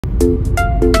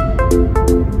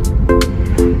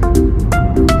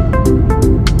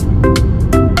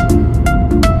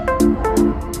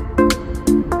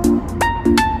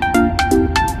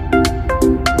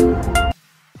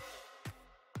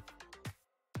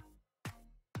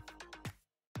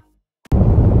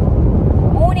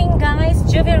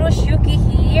Yuki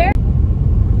here.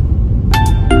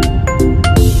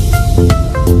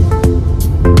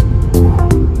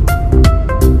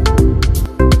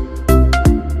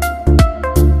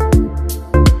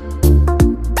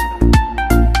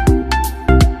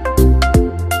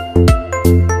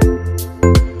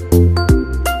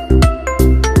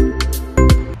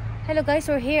 Hello guys,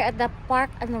 we're here at the park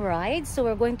and ride. So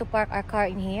we're going to park our car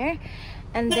in here,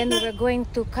 and then we're going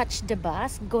to catch the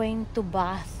bus going to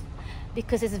Bath,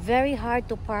 because it's very hard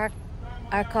to park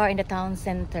our car in the town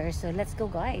center. So let's go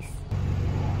guys.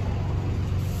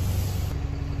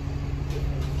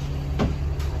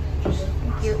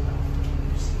 Thank you.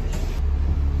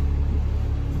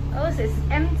 Oh, so it's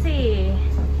empty.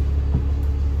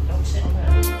 Don't sit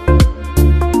there.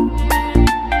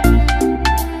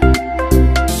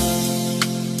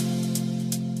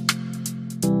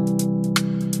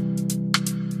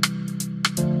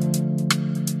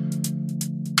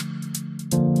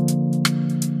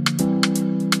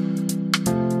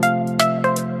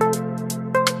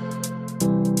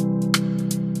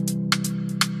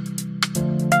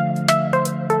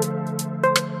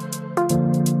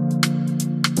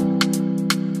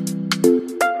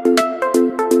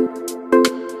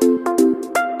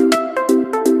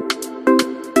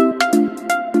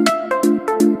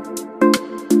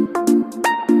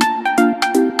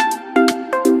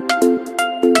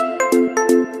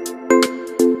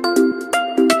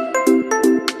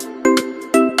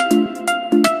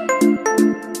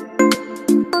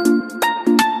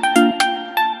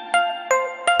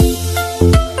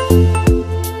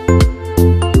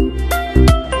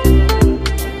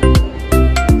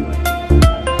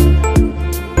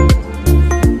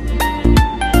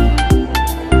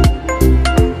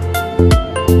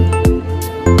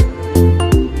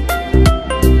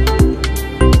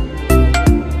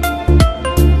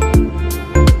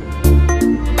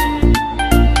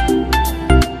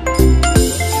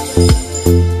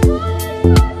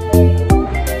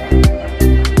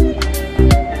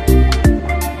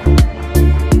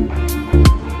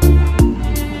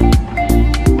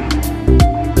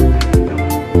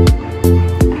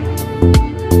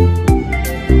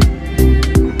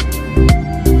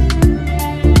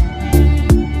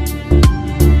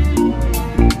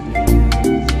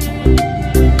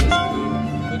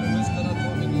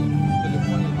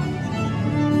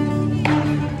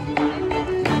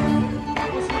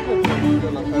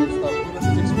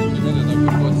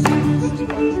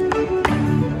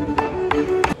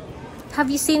 Have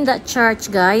you seen that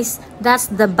church, guys? That's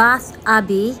the Bath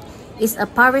Abbey. It's a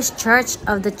parish church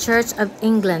of the Church of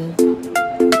England.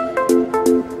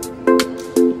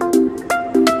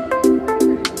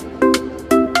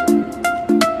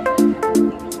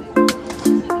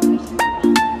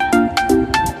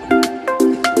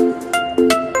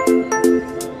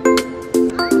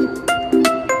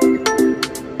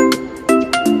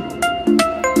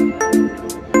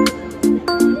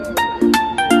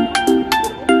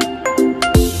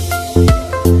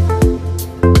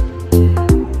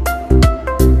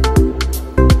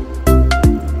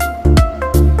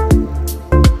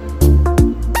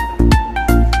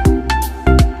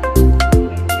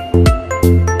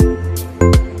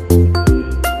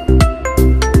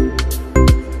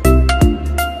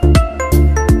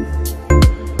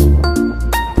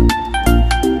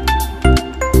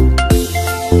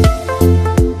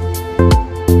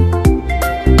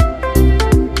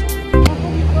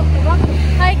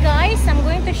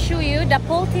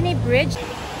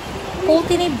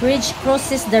 Pulteney Bridge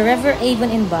crosses the River Avon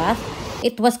in Bath.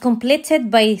 It was completed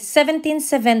by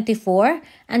 1774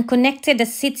 and connected the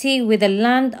city with the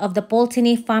land of the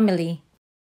Pulteney family.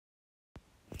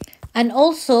 And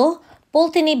also,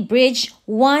 Pulteney Bridge,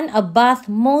 one of Bath's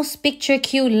most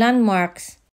picturesque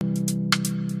landmarks.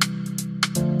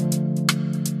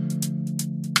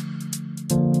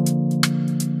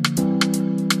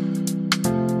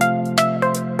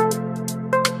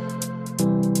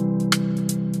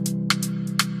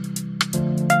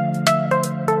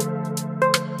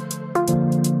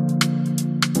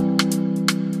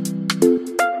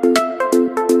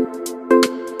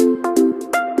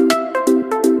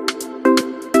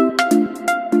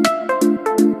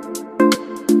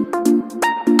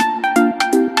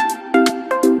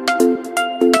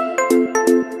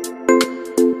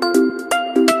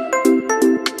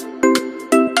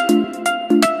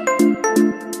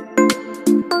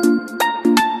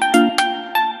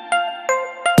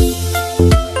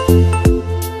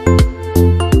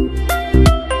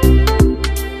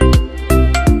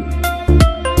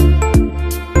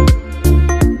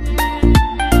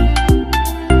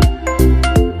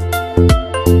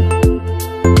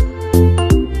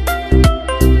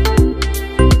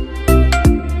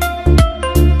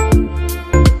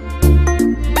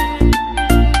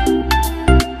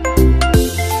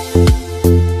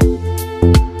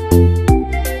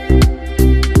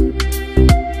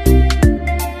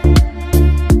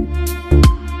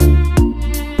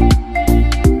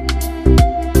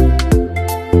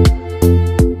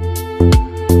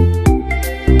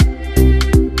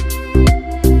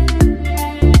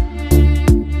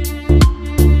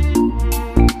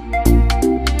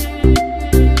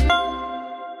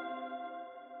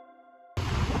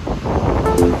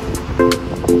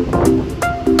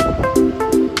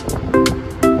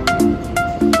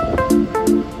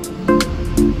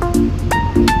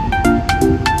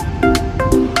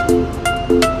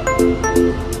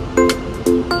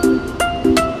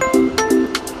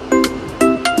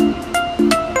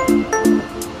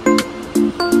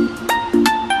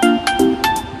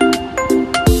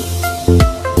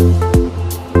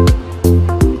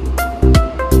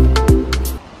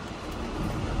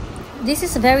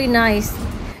 is very nice.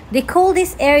 They call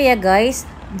this area, guys,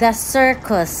 the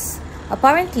Circus.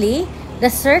 Apparently, the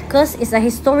Circus is a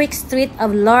historic street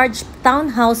of large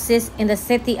townhouses in the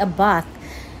city of Bath,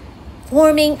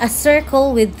 forming a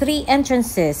circle with 3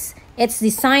 entrances. It's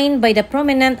designed by the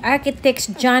prominent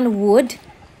architect John Wood,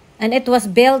 and it was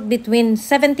built between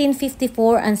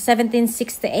 1754 and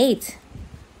 1768.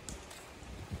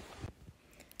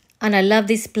 And I love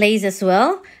this place as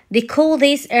well. They call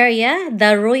this area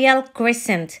the Royal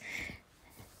Crescent.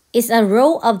 It's a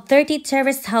row of 30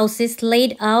 terraced houses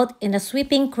laid out in a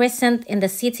sweeping crescent in the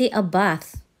city of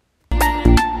Bath.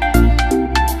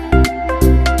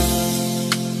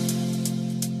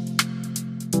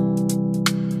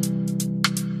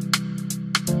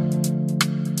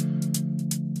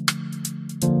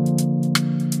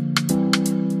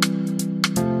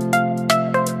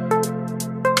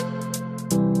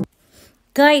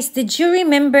 Guys, did you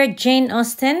remember Jane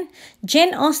Austen?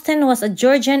 Jane Austen was a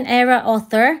Georgian-era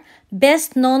author,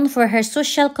 best known for her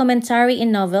social commentary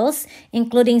in novels,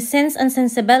 including Sense and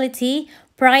Sensibility,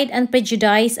 Pride and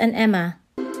Prejudice, and Emma.